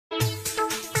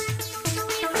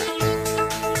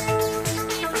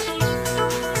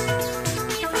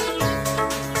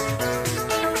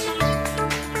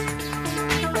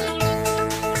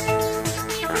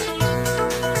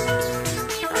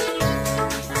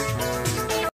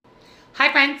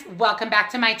Hi friends, welcome back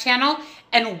to my channel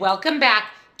and welcome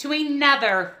back to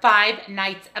another 5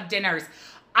 nights of dinners.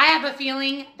 I have a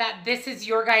feeling that this is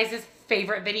your guys'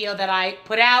 favorite video that I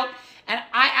put out, and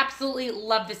I absolutely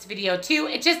love this video too.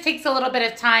 It just takes a little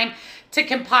bit of time to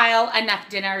compile enough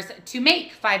dinners to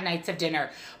make 5 nights of dinner.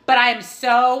 But I am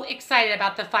so excited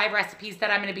about the 5 recipes that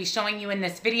I'm going to be showing you in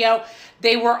this video.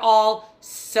 They were all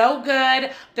so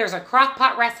good. There's a crock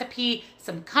pot recipe,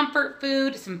 some comfort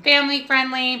food, some family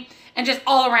friendly, and just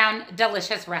all around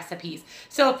delicious recipes.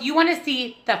 So if you want to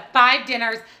see the 5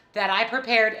 dinners that I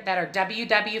prepared that are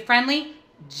WW friendly,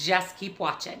 just keep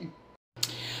watching.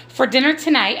 For dinner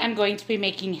tonight, I'm going to be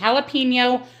making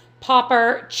jalapeno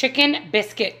popper chicken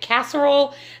biscuit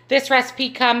casserole. This recipe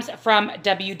comes from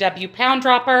WW Pound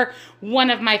Dropper, one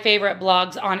of my favorite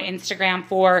blogs on Instagram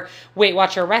for Weight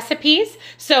Watcher recipes.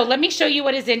 So let me show you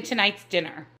what is in tonight's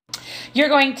dinner. You're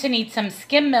going to need some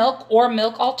skim milk or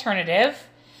milk alternative,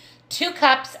 2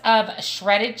 cups of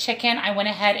shredded chicken. I went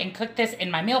ahead and cooked this in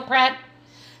my meal prep,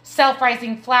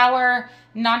 self-rising flour,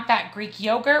 non-fat Greek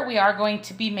yogurt. We are going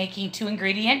to be making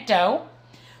 2-ingredient dough,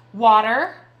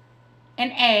 water,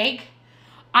 an egg.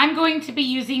 I'm going to be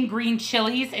using green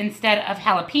chilies instead of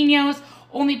jalapenos,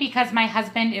 only because my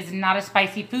husband is not a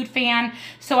spicy food fan,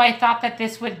 so I thought that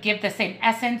this would give the same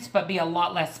essence but be a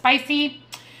lot less spicy.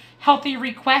 Healthy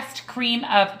request cream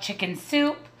of chicken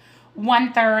soup,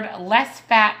 1/3 less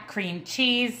fat cream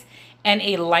cheese, and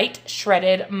a light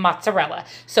shredded mozzarella.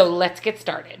 So let's get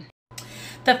started.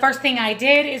 The first thing I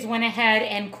did is went ahead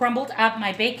and crumbled up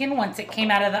my bacon once it came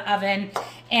out of the oven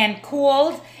and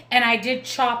cooled. And I did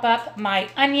chop up my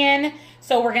onion.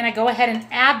 So we're going to go ahead and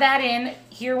add that in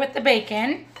here with the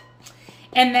bacon.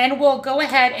 And then we'll go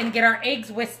ahead and get our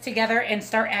eggs whisked together and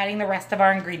start adding the rest of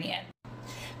our ingredients.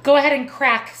 Go ahead and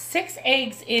crack 6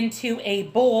 eggs into a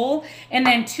bowl, and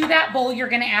then to that bowl you're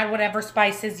going to add whatever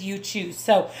spices you choose.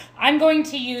 So I'm going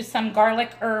to use some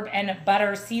garlic, herb, and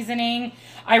butter seasoning.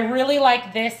 I really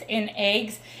like this in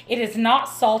eggs. It is not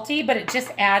salty, but it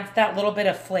just adds that little bit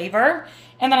of flavor.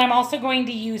 And then I'm also going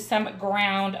to use some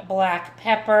ground black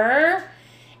pepper.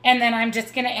 And then I'm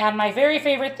just going to add my very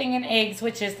favorite thing in eggs,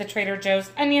 which is the Trader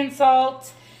Joe's onion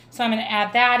salt. So I'm going to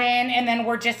add that in, and then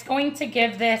we're just going to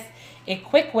give this a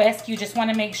quick whisk. You just want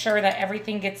to make sure that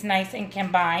everything gets nice and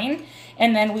combined.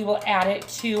 And then we will add it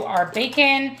to our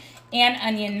bacon and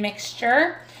onion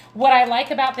mixture. What I like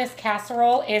about this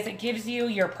casserole is it gives you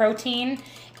your protein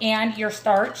and your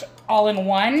starch all in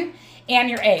one, and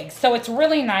your eggs. So it's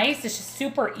really nice. It's just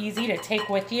super easy to take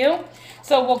with you.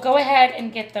 So we'll go ahead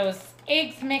and get those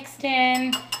eggs mixed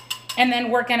in. And then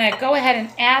we're going to go ahead and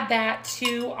add that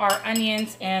to our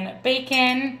onions and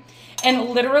bacon. And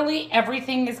literally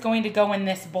everything is going to go in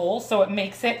this bowl, so it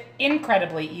makes it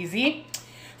incredibly easy.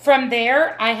 From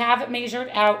there, I have measured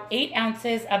out 8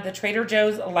 ounces of the Trader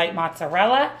Joe's light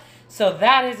mozzarella. So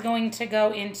that is going to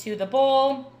go into the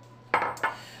bowl.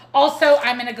 Also,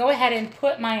 I'm going to go ahead and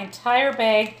put my entire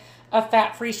bag of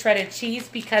fat-free shredded cheese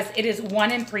because it is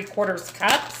 1 3/4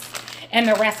 cups. And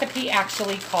the recipe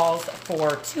actually calls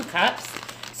for 2 cups.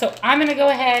 So I'm going to go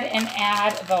ahead and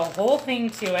add the whole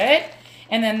thing to it.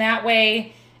 And then that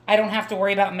way I don't have to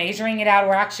worry about measuring it out.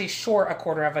 We're actually short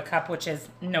 1/4 cup, which is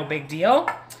no big deal.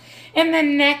 And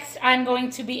then next I'm going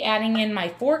to be adding in my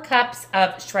 4 cups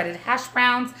of shredded hash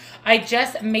browns. I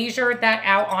just measured that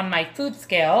out on my food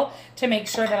scale to make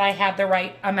sure that I had the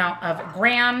right amount of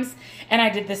grams. And I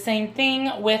did the same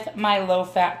thing with my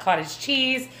low-fat cottage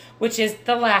cheese, which is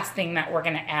the last thing that we're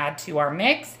going to add to our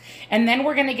mix. And then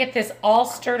we're going to get this all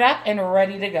stirred up and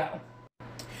ready to go.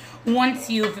 Once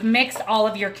you've mixed all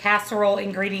of your casserole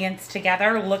ingredients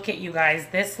together, look at you guys.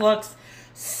 This looks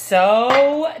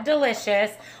so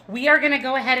delicious. We are going to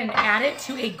go ahead and add it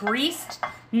to a greased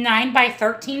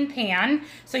 9x13 pan.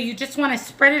 So you just want to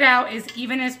spread it out as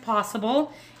even as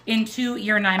possible into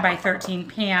your 9x13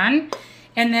 pan.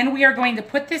 And then we are going to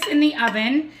put this in the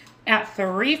oven at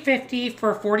 350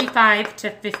 for 45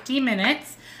 to 50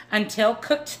 minutes until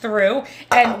cooked through.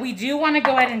 And we do want to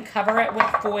go ahead and cover it with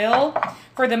foil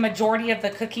for the majority of the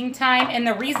cooking time. And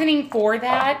the reasoning for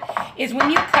that is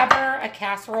when you cover a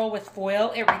casserole with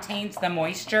foil, it retains the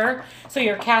moisture, so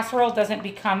your casserole doesn't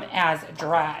become as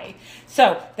dry.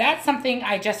 So that's something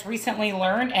I just recently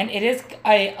learned, and it is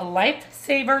a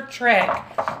lifesaver trick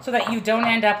so that you don't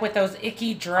end up with those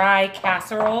icky, dry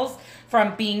casseroles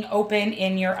from being open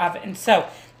in your oven. So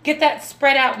get that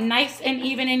spread out nice and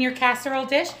even in your casserole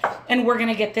dish, and we're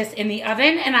gonna get this in the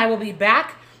oven, and I will be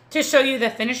back to show you the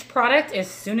finished product as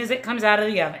soon as it comes out of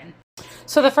the oven.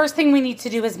 So the first thing we need to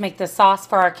do is make the sauce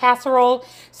for our casserole.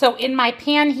 So in my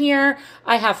pan here,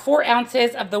 I have 4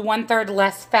 ounces of the 1/3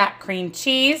 less fat cream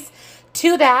cheese,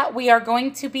 To that, we are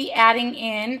going to be adding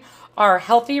in our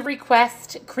Healthy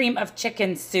Request cream of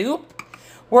chicken soup.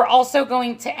 We're also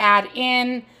going to add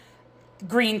in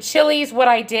green chilies. What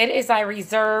I did is I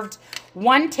reserved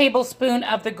 1 tablespoon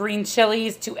of the green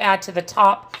chilies to add to the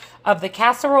top of the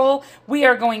casserole. We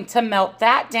are going to melt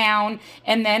that down,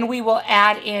 and then we will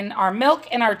add in our milk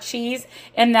and our cheese,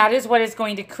 and that is what is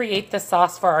going to create the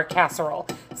sauce for our casserole.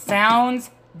 Sounds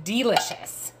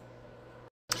delicious.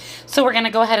 So we're going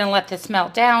to go ahead and let this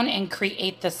melt down and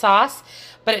create the sauce.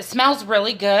 But it smells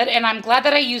really good, and I'm glad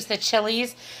that I used the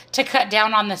chilies to cut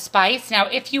down on the spice. Now,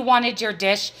 if you wanted your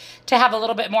dish to have a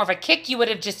little bit more of a kick, you would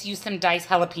have just used some diced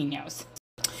jalapenos.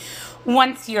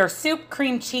 Once your soup,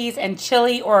 cream cheese, and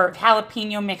chili or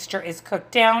jalapeno mixture is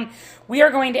cooked down, we are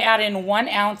going to add in 1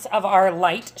 ounce of our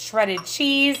light shredded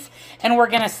cheese, and we're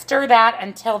going to stir that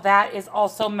until that is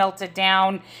also melted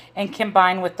down and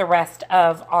combined with the rest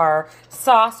of our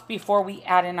sauce before we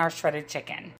add in our shredded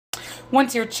chicken.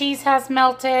 Once your cheese has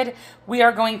melted, we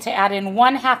are going to add in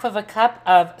 1/2 cup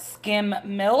of skim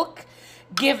milk.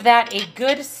 Give that a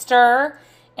good stir,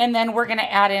 and then we're going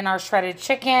to add in our shredded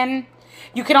chicken.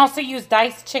 You can also use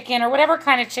diced chicken or whatever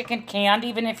kind of chicken, canned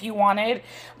even if you wanted,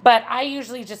 but I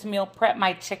usually just meal prep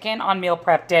my chicken on meal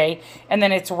prep day, and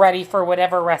then it's ready for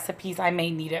whatever recipes I may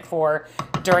need it for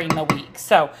during the week.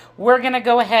 So we're going to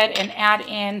go ahead and add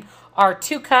in our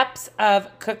 2 cups of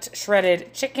cooked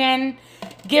shredded chicken.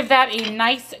 Give that a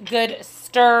nice good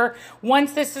stir.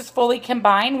 Once this is fully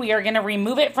combined, we are going to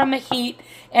remove it from the heat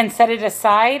and set it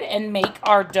aside and make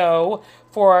our dough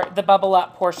for the bubble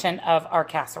up portion of our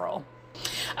casserole.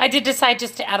 I did decide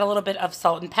just to add a little bit of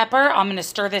salt and pepper. I'm going to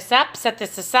stir this up, set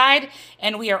this aside,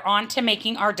 and we are on to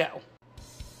making our dough.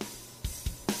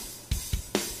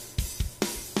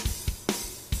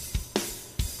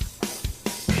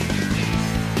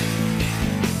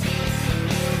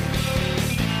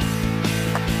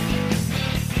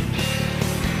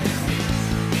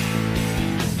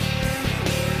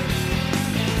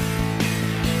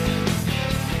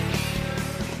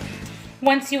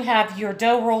 Once you have your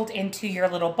dough rolled into your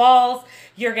little balls,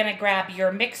 you're going to grab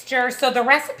your mixture. So the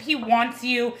recipe wants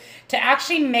you to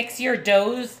actually mix your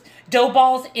dough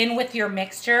balls in with your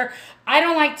mixture. I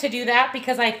don't like to do that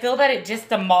because I feel that it just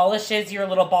demolishes your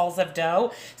little balls of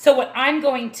dough. So what I'm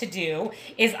going to do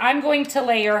is I'm going to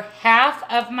layer half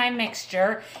of my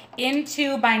mixture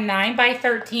into my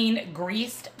 9x13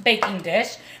 greased baking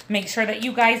dish. Make sure that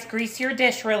you guys grease your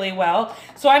dish really well.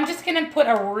 So I'm just going to put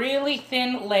a really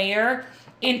thin layer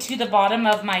into the bottom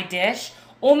of my dish,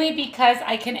 only because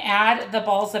I can add the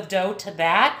balls of dough to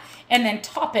that and then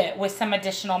top it with some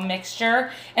additional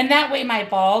mixture. And that way my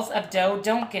balls of dough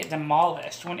don't get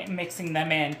demolished when mixing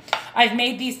them in. I've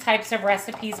made these types of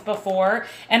recipes before,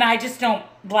 and I just don't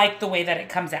like the way that it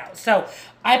comes out. So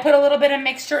I put a little bit of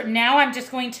mixture. Now I'm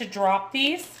just going to drop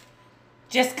these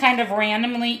just kind of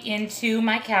randomly into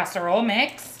my casserole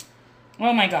mix.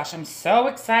 Oh my gosh, I'm so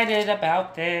excited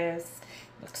about this.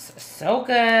 Looks so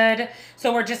good.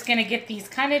 So we're just going to get these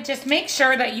kind of, just make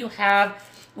sure that you have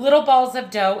little balls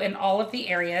of dough in all of the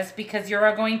areas, because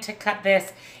you're going to cut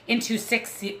this into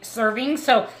 6 servings.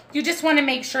 So you just want to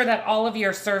make sure that all of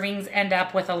your servings end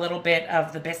up with a little bit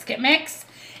of the biscuit mix.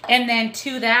 And then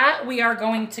to that, we are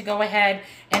going to go ahead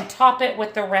and top it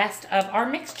with the rest of our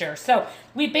mixture. So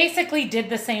we basically did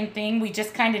the same thing. We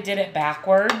just kind of did it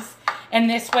backwards. And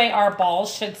this way our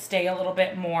balls should stay a little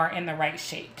bit more in the right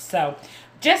shape. So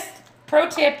just pro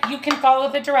tip, you can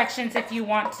follow the directions if you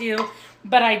want to.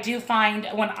 But I do find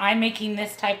when I'm making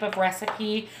this type of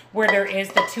recipe where there is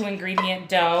the 2-ingredient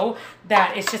dough,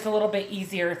 that it's just a little bit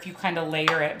easier if you kind of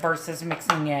layer it versus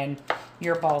mixing in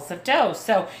your balls of dough.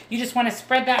 So you just want to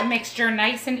spread that mixture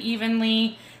nice and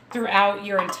evenly throughout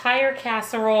your entire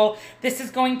casserole. This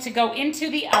is going to go into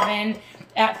the oven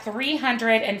at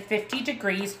 350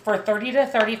 degrees for 30 to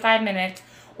 35 minutes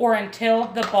or until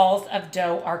the balls of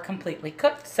dough are completely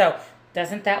cooked. So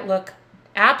doesn't that look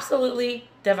absolutely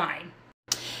divine?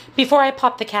 Before I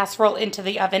pop the casserole into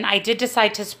the oven, I did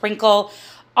decide to sprinkle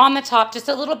on the top just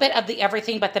a little bit of the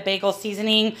everything but the bagel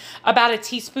seasoning, about a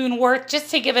teaspoon worth, just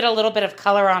to give it a little bit of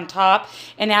color on top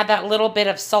and add that little bit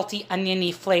of salty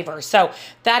oniony flavor. So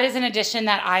that is an addition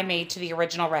that I made to the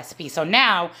original recipe. So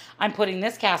now I'm putting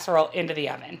this casserole into the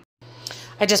oven.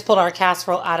 I just pulled our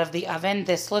casserole out of the oven.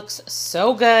 This looks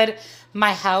so good.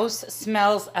 My house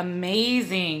smells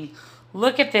amazing.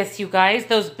 Look at this, you guys.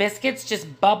 Those biscuits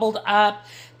just bubbled up.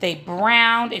 They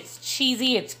browned. It's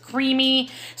cheesy. It's creamy.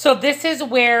 So this is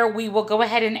where we will go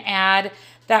ahead and add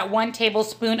that 1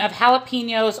 tablespoon of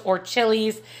jalapenos or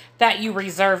chilies that you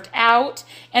reserved out.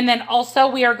 And then also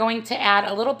we are going to add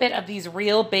a little bit of these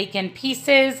real bacon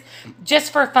pieces just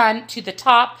for fun to the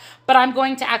top, but I'm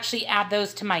going to actually add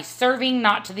those to my serving,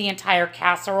 not to the entire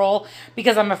casserole,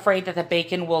 because I'm afraid that the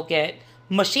bacon will get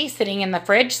mushy sitting in the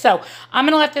fridge. So I'm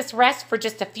gonna let this rest for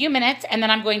just a few minutes, and then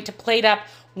I'm going to plate up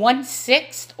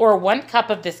 1/6 or 1 cup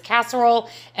of this casserole,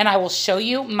 and I will show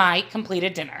you my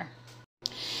completed dinner.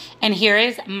 And here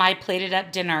is my plated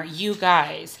up dinner. You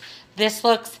guys, this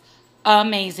looks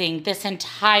amazing. This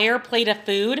entire plate of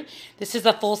food, this is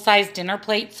a full-size dinner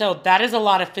plate, so that is a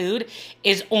lot of food,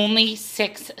 is only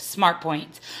 6 Smart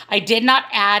Points. I did not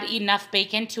add enough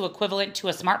bacon to equivalent to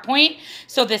a Smart Point,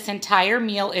 so this entire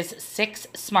meal is 6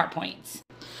 Smart Points.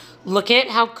 Look at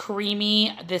how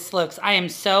creamy this looks. I am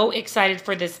so excited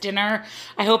for this dinner.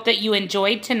 I hope that you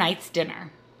enjoyed tonight's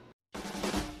dinner.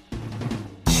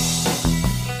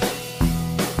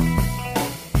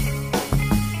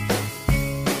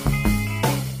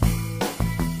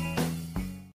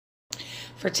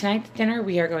 For tonight's dinner,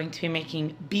 we are going to be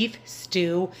making beef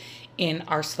stew in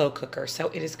our slow cooker. So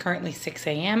it is currently 6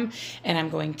 a.m. and I'm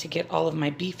going to get all of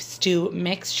my beef stew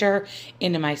mixture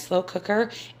into my slow cooker.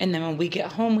 And then when we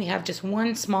get home, we have just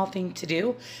one small thing to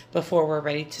do before we're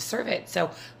ready to serve it.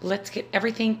 So let's get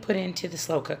everything put into the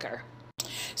slow cooker.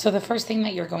 So the first thing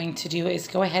that you're going to do is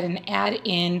go ahead and add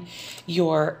in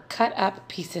your cut up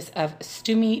pieces of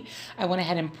stew meat. I went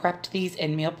ahead and prepped these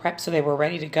in meal prep so they were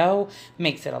ready to go.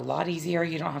 Makes it a lot easier.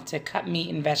 You don't have to cut meat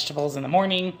and vegetables in the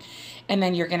morning. And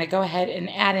then you're going to go ahead and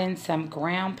add in some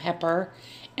ground pepper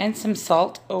and some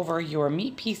salt over your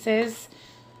meat pieces.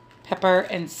 Pepper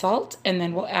and salt. And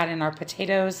then we'll add in our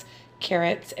potatoes,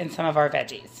 carrots, and some of our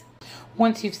veggies.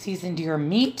 Once you've seasoned your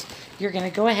meat, you're going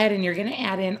to go ahead and you're going to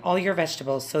add in all your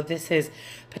vegetables. So this is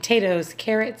potatoes,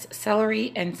 carrots,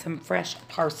 celery, and some fresh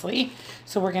parsley.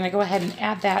 So we're going to go ahead and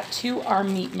add that to our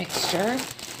meat mixture.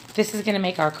 This is going to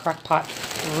make our crock pot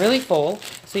really full.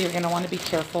 So you're going to want to be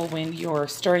careful when you're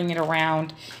stirring it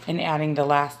around and adding the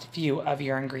last few of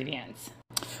your ingredients.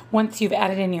 Once you've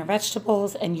added in your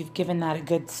vegetables and you've given that a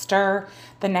good stir,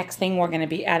 the next thing we're going to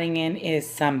be adding in is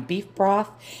some beef broth.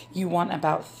 You want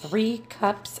about 3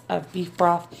 cups of beef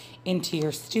broth into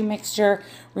your stew mixture.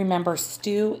 Remember,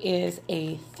 stew is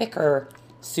a thicker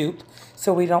soup,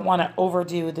 so we don't want to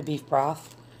overdo the beef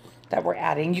broth that we're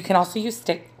adding. You can also use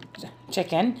stick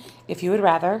chicken if you would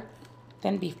rather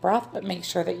than beef broth, but make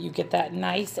sure that you get that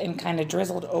nice and kind of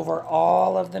drizzled over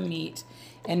all of the meat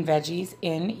and veggies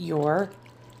in your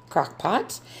crock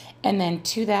pot. And then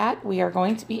to that, we are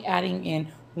going to be adding in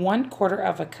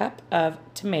 1/4 cup of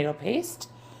tomato paste.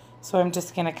 So I'm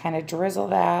just going to kind of drizzle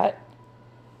that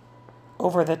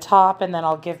over the top, and then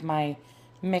I'll give my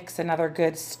mix another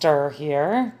good stir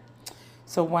here.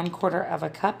 So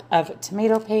 1/4 cup of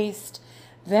tomato paste.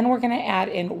 Then we're going to add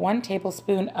in 1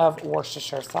 tablespoon of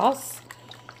Worcestershire sauce.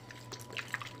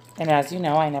 And as you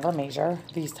know, I never measure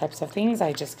these types of things.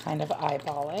 I just kind of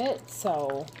eyeball it.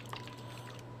 So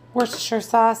Worcestershire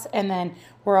sauce, and then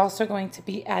we're also going to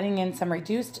be adding in some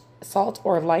reduced salt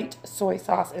or light soy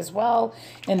sauce as well,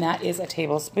 and that is 1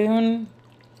 tablespoon.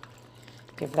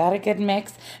 Give that a good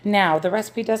mix. Now, the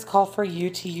recipe does call for you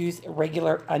to use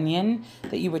regular onion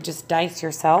that you would just dice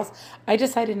yourself. I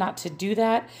decided not to do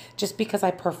that just because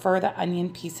I prefer the onion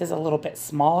pieces a little bit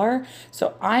smaller.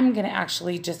 So I'm going to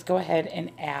actually just go ahead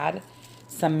and add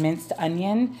some minced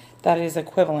onion that is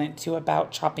equivalent to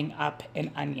about chopping up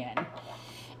an onion.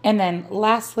 And then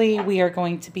lastly, we are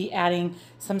going to be adding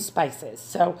some spices.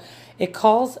 So it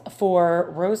calls for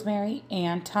rosemary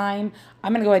and thyme.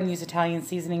 I'm going to go ahead and use Italian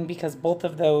seasoning because both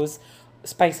of those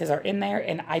spices are in there,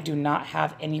 and I do not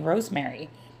have any rosemary.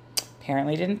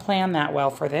 Apparently didn't plan that well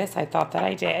for this. I thought that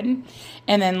I did.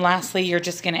 And then lastly, you're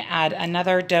just going to add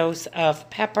another dose of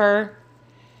pepper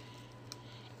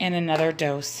and another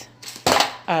dose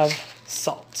of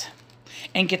salt.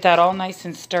 And get that all nice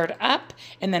and stirred up,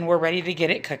 and then we're ready to get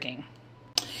it cooking.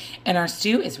 And our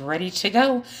stew is ready to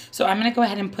go. So I'm going to go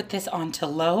ahead and put this on to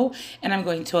low, and I'm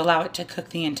going to allow it to cook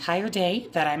the entire day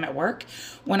that I'm at work.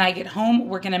 When I get home,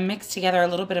 we're going to mix together a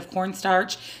little bit of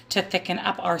cornstarch to thicken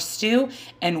up our stew,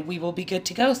 and we will be good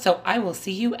to go. So I will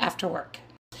see you after work.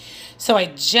 So I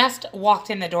just walked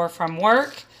in the door from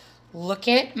work. Look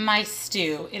at my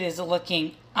stew. It is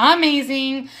looking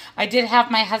amazing. I did have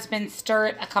my husband stir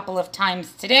it a couple of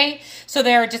times today. So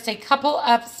there are just a couple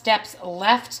of steps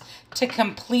left to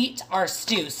complete our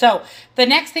stew. So the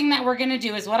next thing that we're going to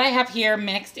do is what I have here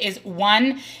mixed is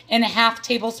 1.5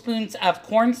 tablespoons of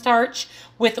cornstarch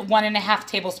with 1.5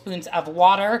 tablespoons of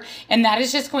water. And that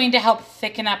is just going to help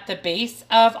thicken up the base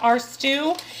of our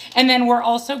stew. And then we're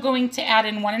also going to add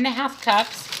in 1.5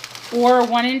 cups or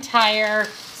 1 entire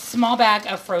small bag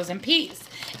of frozen peas.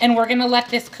 And we're gonna let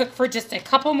this cook for just a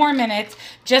couple more minutes,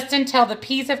 just until the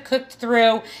peas have cooked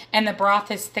through and the broth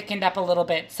is thickened up a little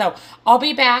bit. So I'll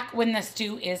be back when the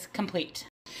stew is complete.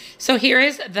 So here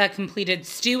is the completed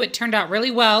stew. It turned out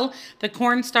really well. The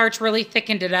cornstarch really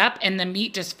thickened it up and the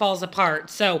meat just falls apart.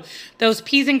 So those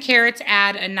peas and carrots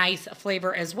add a nice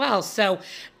flavor as well. So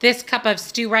this cup of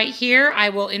stew right here, I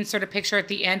will insert a picture at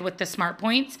the end with the smart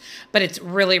points, but it's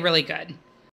really, really good.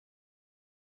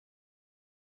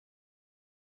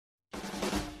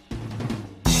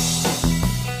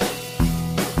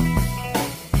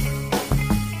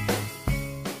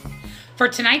 For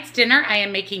tonight's dinner, I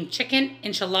am making chicken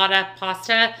enchilada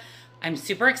pasta. I'm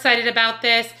super excited about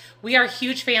this. We are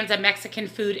huge fans of Mexican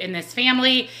food in this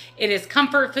family. It is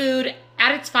comfort food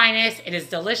at its finest. It is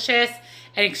delicious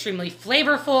and extremely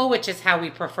flavorful, which is how we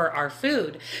prefer our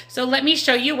food. So let me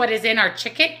show you what is in our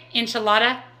chicken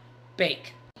enchilada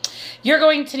bake. You're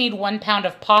going to need 1 pound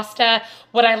of pasta.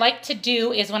 What I like to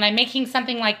do is when I'm making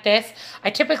something like this, I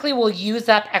typically will use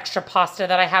up extra pasta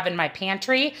that I have in my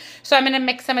pantry. So I'm gonna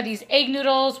mix some of these egg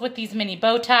noodles with these mini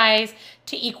bow ties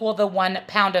to equal the 1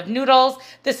 pound of noodles.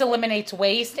 This eliminates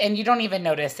waste and you don't even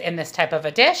notice in this type of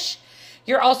a dish.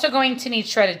 You're also going to need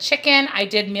shredded chicken. I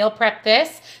did meal prep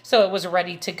this, so it was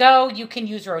ready to go. You can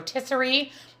use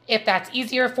rotisserie if that's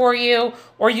easier for you,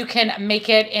 or you can make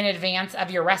it in advance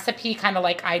of your recipe, kind of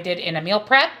like I did in a meal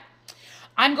prep.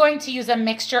 I'm going to use a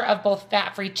mixture of both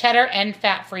fat-free cheddar and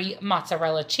fat-free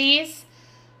mozzarella cheese,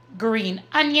 green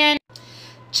onion,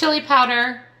 chili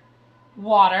powder,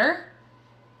 water,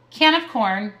 can of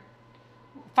corn,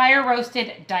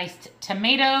 fire-roasted diced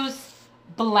tomatoes,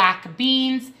 black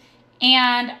beans,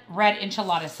 and red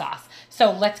enchilada sauce.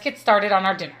 So let's get started on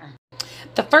our dinner.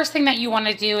 The first thing that you want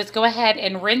to do is go ahead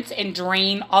and rinse and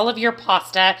drain all of your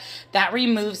pasta. That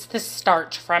removes the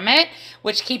starch from it,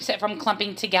 which keeps it from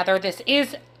clumping together. This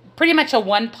is pretty much a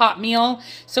one-pot meal,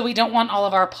 so we don't want all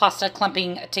of our pasta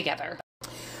clumping together.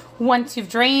 Once you've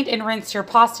drained and rinsed your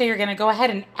pasta, you're going to go ahead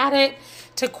and add it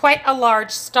to quite a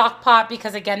large stock pot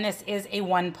because, again, this is a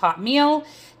one-pot meal.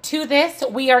 To this,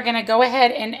 we are going to go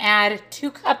ahead and add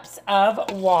 2 cups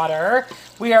of water.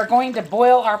 We are going to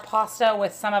boil our pasta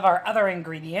with some of our other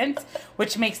ingredients,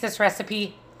 which makes this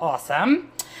recipe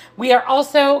awesome. We are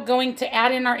also going to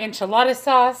add in our enchilada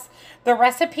sauce. The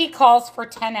recipe calls for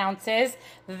 10 ounces.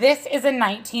 This is a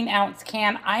 19-ounce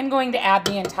can. I'm going to add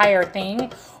the entire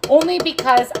thing only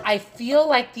because I feel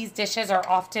like these dishes are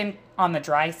often on the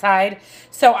dry side.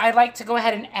 So I like to go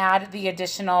ahead and add the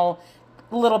additional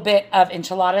little bit of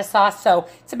enchilada sauce. So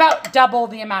it's about double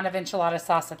the amount of enchilada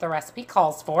sauce that the recipe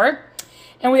calls for.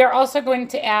 And we are also going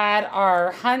to add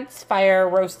our Hunt's fire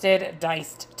roasted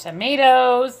diced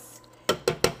tomatoes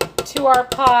to our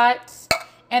pot.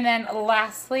 And then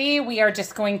lastly, we are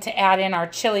just going to add in our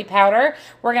chili powder.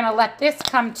 We're going to let this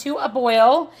come to a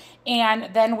boil,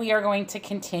 and then we are going to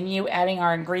continue adding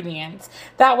our ingredients.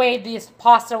 That way, this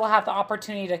pasta will have the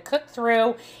opportunity to cook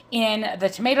through in the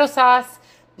tomato sauce,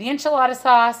 the enchilada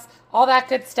sauce, all that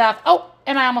good stuff. Oh,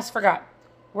 and I almost forgot.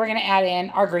 We're going to add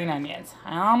in our green onions.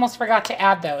 I almost forgot to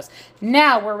add those.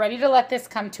 Now we're ready to let this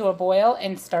come to a boil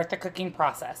and start the cooking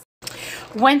process.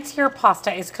 Once your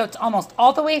pasta is cooked almost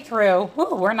all the way through,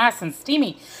 ooh, we're nice and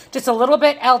steamy, just a little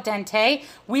bit al dente,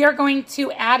 we are going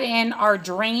to add in our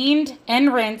drained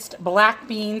and rinsed black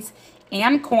beans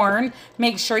and corn.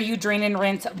 Make sure you drain and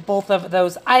rinse both of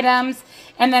those items.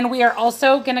 And then we are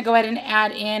also going to go ahead and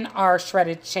add in our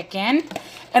shredded chicken.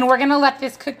 And we're going to let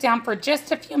this cook down for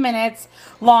just a few minutes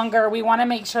longer. We want to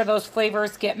make sure those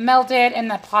flavors get melted and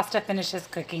the pasta finishes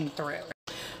cooking through.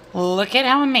 Look at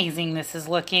how amazing this is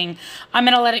looking. I'm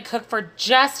going to let it cook for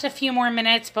just a few more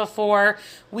minutes before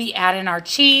we add in our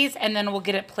cheese, and then we'll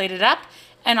get it plated up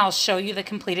and I'll show you the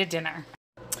completed dinner.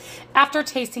 After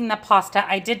tasting the pasta,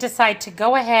 I did decide to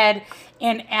go ahead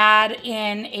and add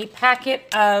in a packet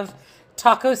of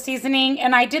taco seasoning,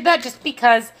 and I did that just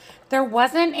because there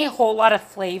wasn't a whole lot of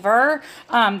flavor.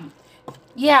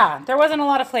 Yeah, there wasn't a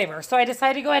lot of flavor, so I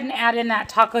decided to go ahead and add in that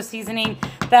taco seasoning.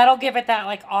 That'll give it that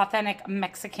like authentic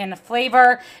Mexican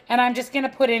flavor, and I'm just going to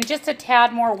put in just a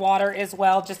tad more water as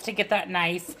well, just to get that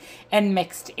nice and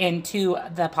mixed into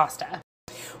the pasta.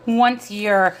 Once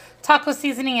your taco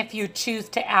seasoning, if you choose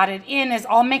to add it in, is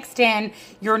all mixed in,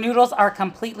 your noodles are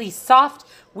completely soft,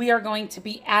 we are going to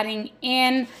be adding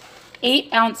in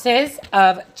 8 ounces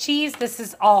of cheese. This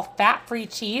is all fat-free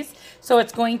cheese, so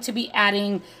it's going to be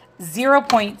adding 0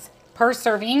 points per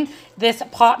serving. This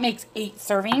pot makes 8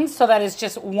 servings, so that is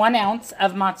just 1 ounce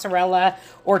of mozzarella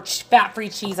or fat-free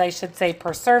cheese, I should say,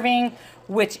 per serving,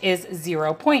 which is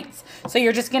 0 points. So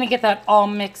you're just gonna get that all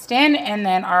mixed in, and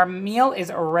then our meal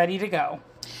is ready to go.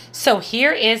 So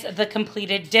here is the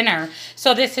completed dinner.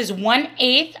 So this is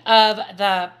 1/8 of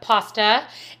the pasta,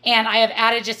 and I have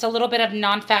added just a little bit of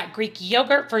non-fat Greek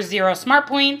yogurt for 0 smart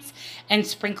points and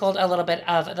sprinkled a little bit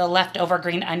of the leftover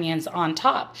green onions on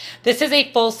top. This is a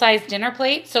full-size dinner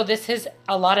plate, so this is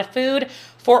a lot of food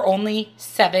for only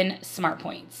 7 smart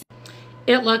points.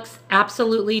 It looks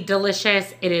absolutely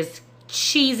delicious. It is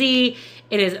cheesy.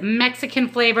 It is Mexican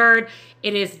flavored.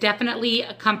 It is definitely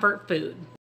a comfort food.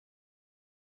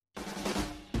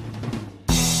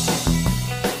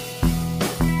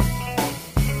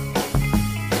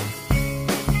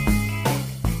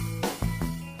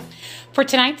 For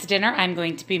tonight's dinner, I'm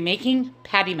going to be making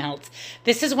patty melts.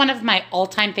 This is one of my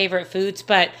all-time favorite foods,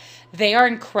 but they are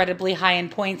incredibly high in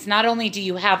points. Not only do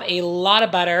you have a lot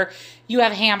of butter, you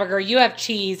have hamburger, you have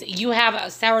cheese, you have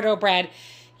sourdough bread.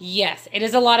 Yes, it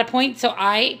is a lot of points, so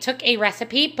I took a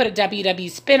recipe, put a WW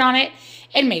spin on it,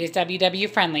 and made it WW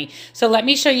friendly. So let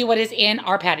me show you what is in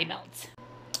our patty melts.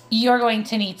 You're going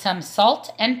to need some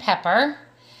salt and pepper.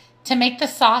 To make the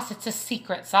sauce, it's a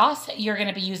secret sauce. You're going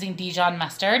to be using Dijon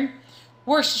mustard,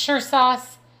 Worcestershire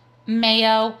sauce,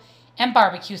 mayo, and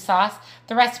barbecue sauce.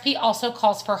 The recipe also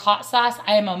calls for hot sauce.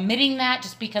 I am omitting that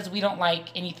just because we don't like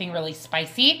anything really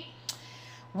spicy.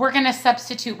 We're going to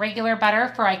substitute regular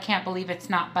butter for I can't believe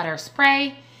it's not butter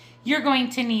spray. You're going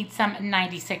to need some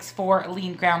 96.4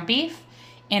 lean ground beef,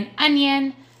 an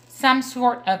onion, some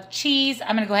sort of cheese.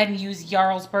 I'm going to go ahead and use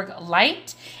Jarlsberg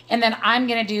Light. And then I'm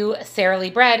going to do Sara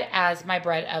Lee bread as my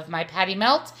bread of my patty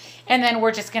melt. And then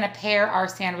we're just going to pair our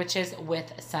sandwiches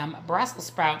with some Brussels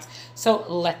sprouts. So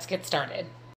let's get started.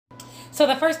 So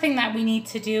the first thing that we need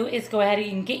to do is go ahead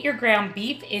and get your ground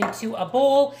beef into a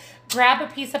bowl. Grab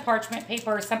a piece of parchment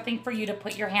paper or something for you to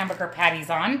put your hamburger patties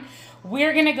on.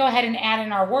 We're going to go ahead and add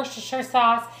in our Worcestershire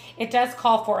sauce. It does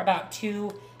call for about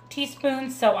 2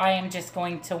 teaspoons, so I am just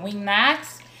going to wing that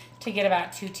to get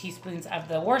about 2 teaspoons of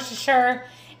the Worcestershire.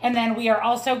 And then we are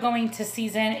also going to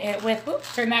season it with,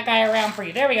 oops, turn that guy around for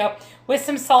you. There we go. With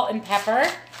some salt and pepper.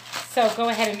 So go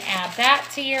ahead and add that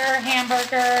to your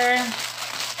hamburger.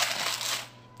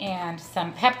 And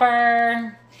some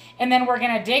pepper. And then we're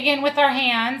going to dig in with our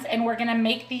hands and we're going to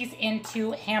make these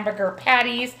into hamburger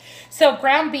patties. So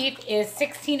ground beef is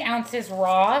 16 ounces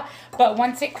raw, but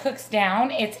once it cooks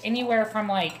down, it's anywhere from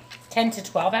like 10 to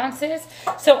 12 ounces.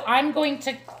 So I'm going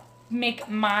to make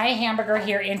my hamburger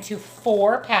here into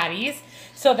 4 patties.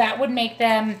 So that would make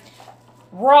them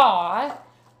raw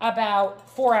about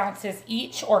 4 ounces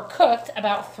each, or cooked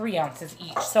about 3 ounces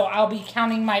each. So I'll be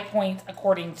counting my points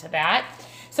according to that.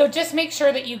 So just make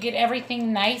sure that you get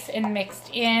everything nice and mixed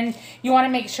in. You want to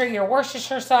make sure your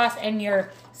Worcestershire sauce and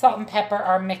your salt and pepper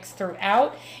are mixed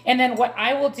throughout. And then what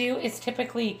I will do is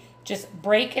typically just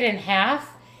break it in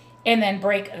half and then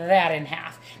break that in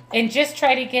half. And just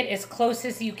try to get as close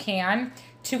as you can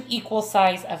to equal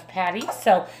size of patties.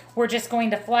 So we're just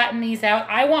going to flatten these out.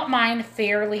 I want mine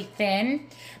fairly thin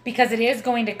because it is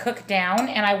going to cook down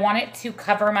and I want it to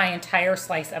cover my entire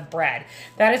slice of bread.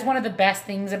 That is one of the best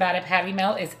things about a patty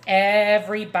melt, is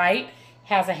every bite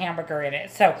has a hamburger in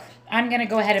it. So I'm going to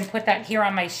go ahead and put that here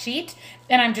on my sheet,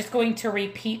 and I'm just going to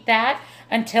repeat that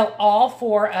until all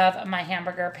 4 of my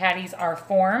hamburger patties are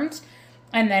formed,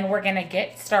 and then we're going to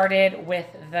get started with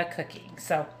the cooking.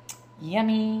 So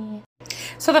yummy.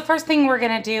 So the first thing we're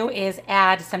going to do is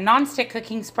add some nonstick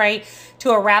cooking spray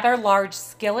to a rather large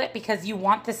skillet, because you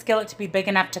want the skillet to be big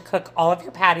enough to cook all of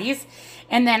your patties.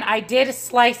 And then I did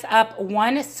slice up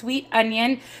 1 sweet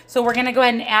onion. So we're going to go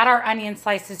ahead and add our onion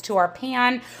slices to our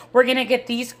pan. We're going to get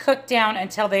these cooked down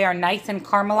until they are nice and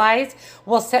caramelized.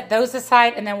 We'll set those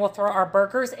aside and then we'll throw our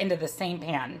burgers into the same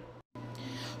pan.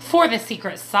 For the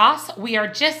secret sauce, we are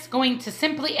just going to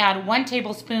simply add 1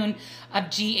 tablespoon of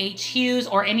G.H. Hughes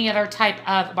or any other type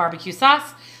of barbecue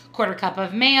sauce, 1/4 cup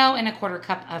of mayo, and 1/4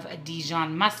 cup of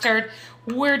Dijon mustard.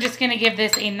 We're just going to give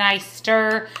this a nice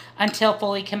stir until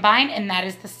fully combined, and that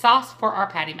is the sauce for our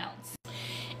patty melts.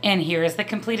 And here is the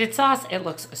completed sauce. It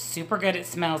looks super good. It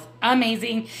smells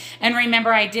amazing. And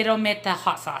remember, I did omit the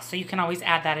hot sauce, so you can always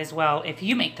add that as well if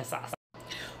you make the sauce.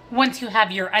 Once you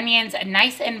have your onions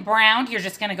nice and browned, you're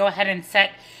just going to go ahead and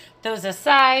set those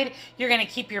aside. You're gonna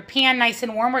keep your pan nice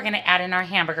and warm. We're gonna add in our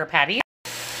hamburger patties.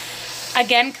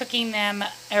 Again, cooking them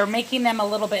or making them a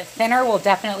little bit thinner will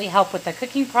definitely help with the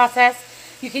cooking process.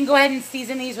 You can go ahead and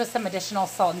season these with some additional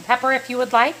salt and pepper if you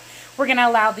would like. We're gonna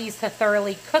allow these to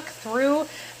thoroughly cook through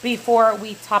before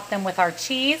we top them with our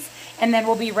cheese, and then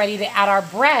we'll be ready to add our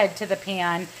bread to the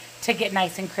pan to get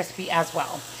nice and crispy as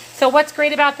well. So what's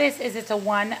great about this is it's a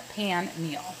one-pan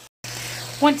meal.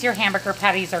 Once your hamburger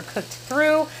patties are cooked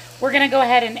through, we're gonna go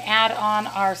ahead and add on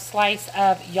our slice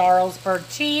of Jarlsberg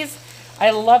cheese. I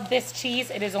love this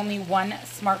cheese. It is only 1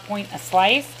 smart point a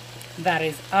slice. That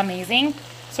is amazing.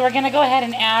 So we're gonna go ahead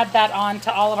and add that on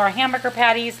to all of our hamburger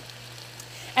patties.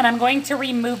 And I'm going to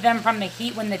remove them from the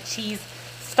heat when the cheese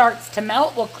starts to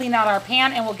melt. We'll clean out our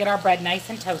pan and we'll get our bread nice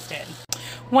and toasted.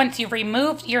 Once you've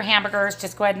removed your hamburgers,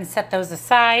 just go ahead and set those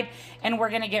aside, and we're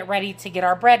gonna get ready to get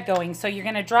our bread going. So you're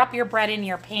gonna drop your bread in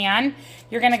your pan.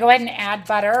 You're gonna go ahead and add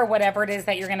butter or whatever it is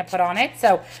that you're gonna put on it.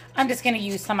 So I'm just gonna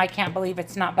use some, I can't believe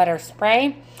it's not butter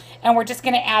spray. And we're just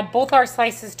gonna add both our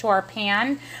slices to our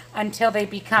pan until they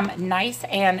become nice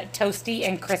and toasty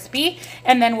and crispy.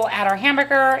 And then we'll add our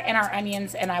hamburger and our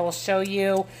onions, and I will show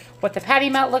you what the patty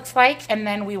melt looks like, and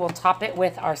then we will top it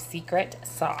with our secret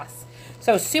sauce.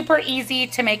 So super easy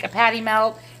to make a patty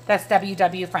melt that's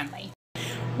WW friendly.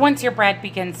 Once your bread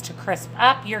begins to crisp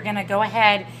up, you're gonna go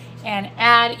ahead and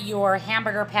add your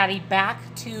hamburger patty back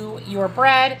to your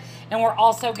bread. And we're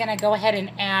also gonna go ahead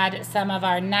and add some of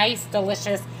our nice,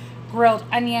 delicious grilled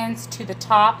onions to the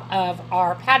top of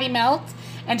our patty melt,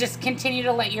 and just continue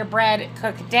to let your bread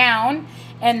cook down,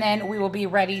 and then we will be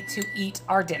ready to eat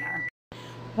our dinner.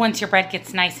 Once your bread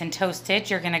gets nice and toasted,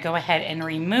 you're gonna go ahead and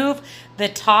remove the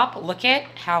top. Look at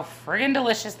how friggin'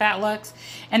 delicious that looks.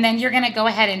 And then you're gonna go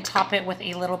ahead and top it with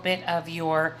a little bit of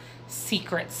your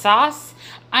secret sauce.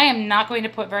 I am not going to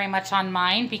put very much on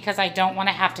mine because I don't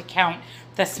wanna have to count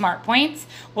the smart points.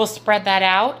 We'll spread that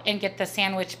out and get the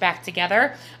sandwich back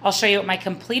together. I'll show you what my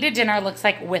completed dinner looks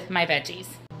like with my veggies.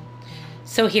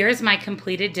 So here's my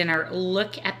completed dinner.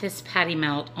 Look at this patty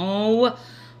melt. Oh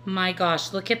my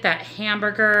gosh, look at that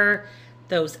hamburger,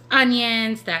 those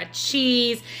onions, that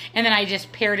cheese, and then I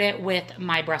just paired it with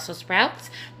my Brussels sprouts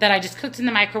that I just cooked in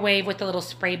the microwave with a little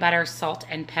spray butter, salt,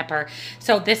 and pepper.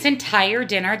 So this entire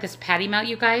dinner, this patty melt,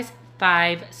 you guys,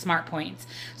 5 smart points.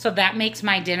 So that makes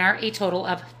my dinner a total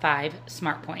of 5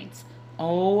 smart points.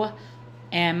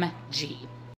 OMG.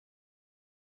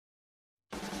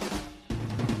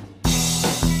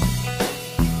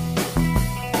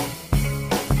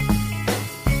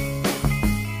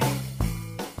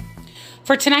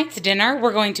 For tonight's dinner,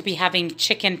 we're going to be having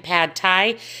chicken pad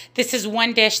thai. This is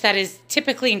one dish that is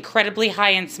typically incredibly high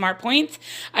in smart points.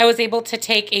 I was able to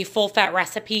take a full fat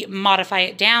recipe, modify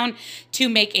it down to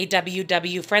make a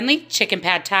WW friendly chicken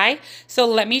pad thai. So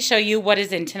let me show you what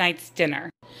is in tonight's dinner.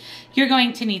 You're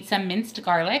going to need some minced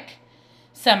garlic,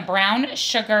 some brown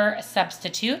sugar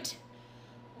substitute,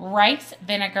 rice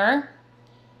vinegar,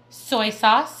 soy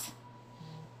sauce,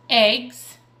 eggs,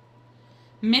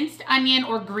 minced onion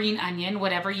or green onion,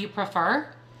 whatever you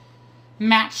prefer,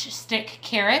 matchstick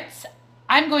carrots.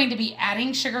 I'm going to be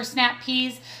adding sugar snap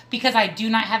peas because I do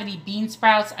not have any bean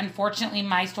sprouts. Unfortunately,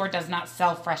 my store does not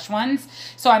sell fresh ones,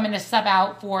 so I'm going to sub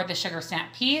out for the sugar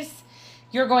snap peas.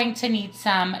 You're going to need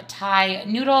some Thai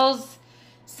noodles,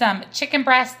 some chicken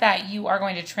breast that you are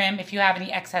going to trim. If you have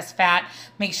any excess fat,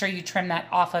 make sure you trim that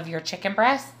off of your chicken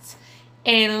breasts,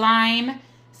 a lime,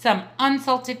 some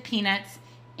unsalted peanuts,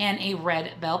 and a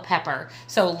red bell pepper.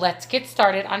 So let's get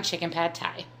started on chicken pad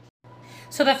thai.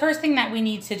 So the first thing that we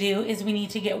need to do is we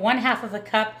need to get 1/2 of a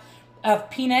cup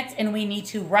of peanuts, and we need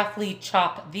to roughly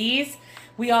chop these.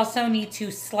 We also need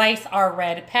to slice our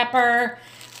red pepper,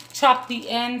 chop the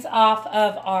ends off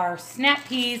of our snap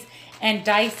peas, and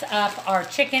dice up our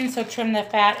chicken. So trim the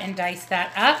fat and dice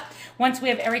that up. Once we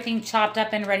have everything chopped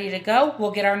up and ready to go,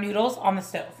 we'll get our noodles on the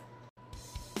stove.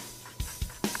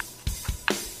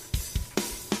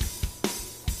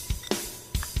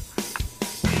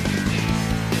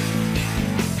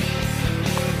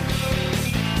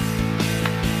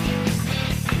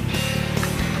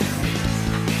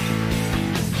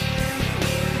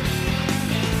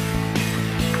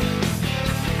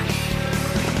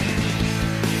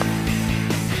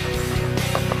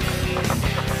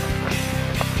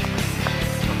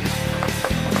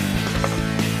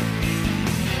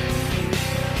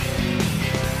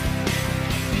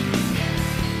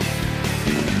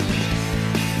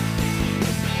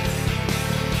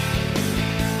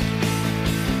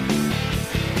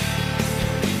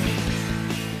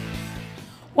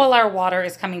 While our water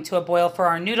is coming to a boil for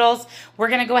our noodles, we're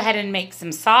gonna go ahead and make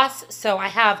some sauce. So I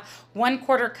have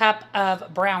 1/4 cup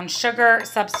of brown sugar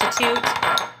substitute.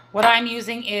 What I'm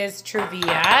using is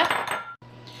Truvia.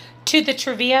 To the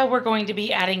Truvia, we're going to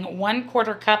be adding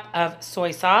 1/4 cup of soy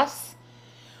sauce.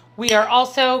 We are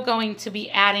also going to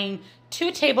be adding 2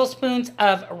 tablespoons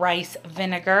of rice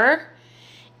vinegar.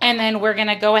 And then we're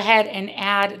gonna go ahead and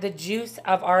add the juice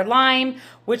of our lime,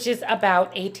 which is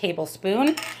about 1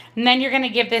 tablespoon. And then you're gonna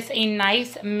give this a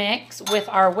nice mix with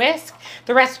our whisk.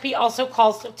 The recipe also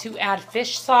calls to add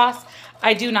fish sauce.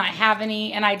 I do not have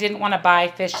any, and I didn't wanna buy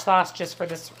fish sauce just for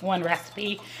this one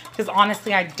recipe, because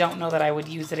honestly, I don't know that I would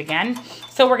use it again.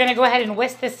 So we're gonna go ahead and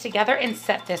whisk this together and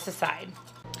set this aside.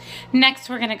 Next,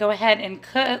 we're gonna go ahead and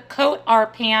coat our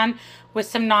pan with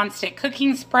some nonstick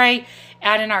cooking spray,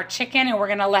 add in our chicken, and we're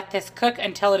gonna let this cook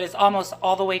until it is almost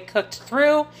all the way cooked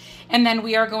through. And then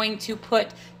we are going to put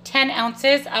 10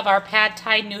 ounces of our pad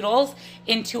thai noodles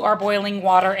into our boiling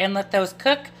water and let those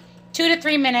cook 2 to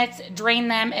 3 minutes, drain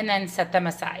them, and then set them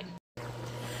aside.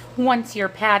 Once your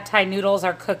pad thai noodles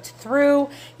are cooked through,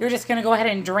 you're just gonna go ahead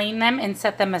and drain them and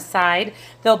set them aside.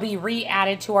 They'll be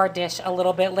re-added to our dish a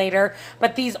little bit later,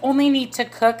 but these only need to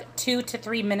cook 2 to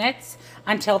 3 minutes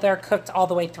until they're cooked all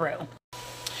the way through.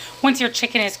 Once your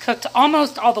chicken is cooked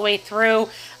almost all the way through,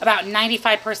 about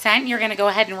 95%, you're gonna go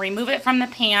ahead and remove it from the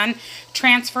pan,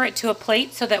 transfer it to a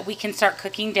plate so that we can start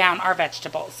cooking down our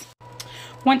vegetables.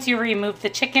 Once you remove the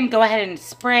chicken, go ahead and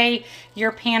spray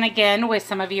your pan again with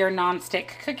some of your nonstick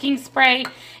cooking spray.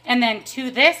 And then to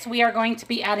this, we are going to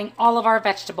be adding all of our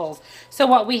vegetables. So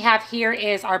what we have here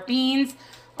is our beans,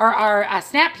 or our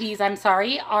snap peas,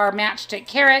 our matchstick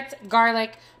carrots,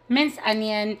 garlic, minced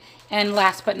onion, and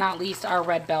last but not least, our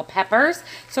red bell peppers.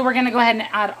 So we're gonna go ahead and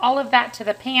add all of that to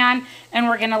the pan, and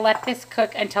we're gonna let this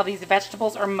cook until these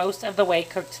vegetables are most of the way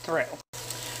cooked through.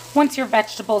 Once your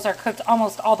vegetables are cooked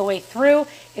almost all the way through,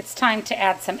 it's time to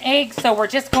add some eggs. So we're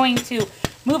just going to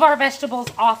move our vegetables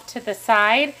off to the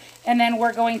side, and then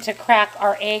we're going to crack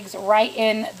our eggs right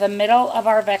in the middle of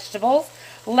our vegetables.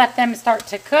 Let them start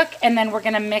to cook, and then we're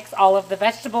gonna mix all of the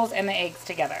vegetables and the eggs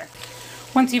together.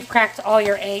 Once you've cracked all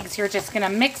your eggs, you're just gonna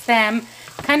mix them,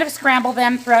 kind of scramble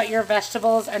them throughout your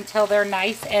vegetables until they're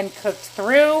nice and cooked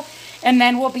through. And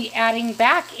then we'll be adding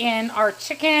back in our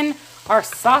chicken, our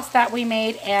sauce that we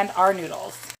made, and our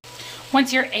noodles.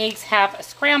 Once your eggs have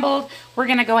scrambled, we're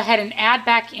gonna go ahead and add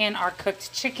back in our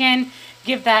cooked chicken,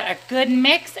 give that a good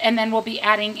mix, and then we'll be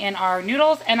adding in our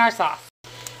noodles and our sauce.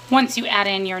 Once you add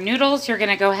in your noodles, you're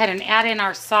gonna go ahead and add in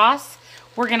our sauce.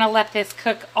 We're gonna let this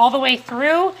cook all the way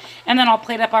through, and then I'll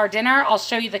plate up our dinner. I'll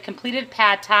show you the completed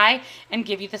pad thai and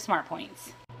give you the smart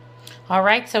points. All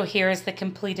right, so here is the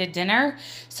completed dinner.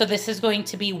 So this is going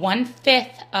to be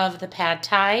 1/5 of the pad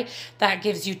thai. That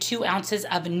gives you 2 ounces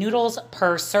of noodles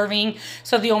per serving.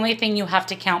 So the only thing you have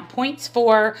to count points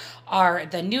for are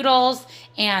the noodles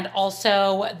and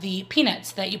also the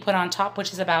peanuts that you put on top,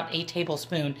 which is about 1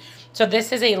 tablespoon. So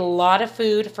this is a lot of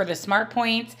food for the smart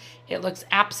points. It looks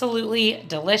absolutely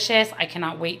delicious. I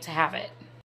cannot wait to have it.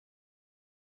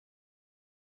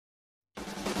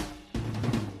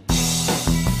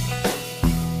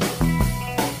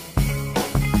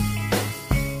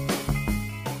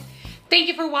 Thank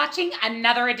you for watching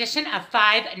another edition of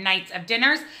 5 Nights of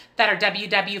Dinners that are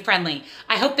WW friendly.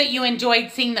 I hope that you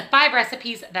enjoyed seeing the 5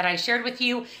 recipes that I shared with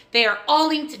you. They are all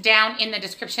linked down in the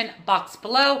description box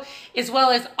below, as well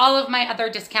as all of my other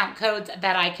discount codes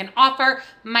that I can offer,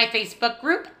 my Facebook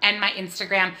group, and my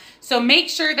Instagram. So make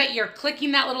sure that you're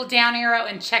clicking that little down arrow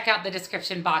and check out the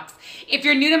description box. If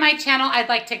you're new to my channel, I'd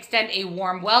like to extend a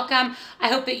warm welcome. I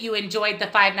hope that you enjoyed the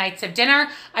 5 Nights of Dinner.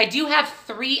 I do have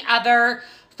 3 other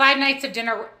 5 Nights of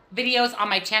Dinner videos on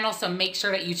my channel, so make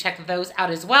sure that you check those out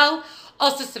as well.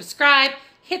 Also subscribe,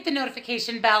 hit the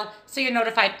notification bell so you're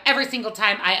notified every single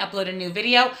time I upload a new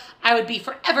video. I would be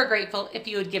forever grateful if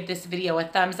you would give this video a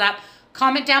thumbs up.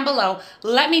 Comment down below,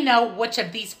 let me know which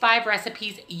of these 5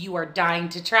 recipes you are dying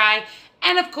to try.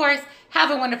 And of course, have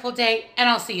a wonderful day, and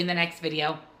I'll see you in the next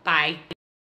video. Bye.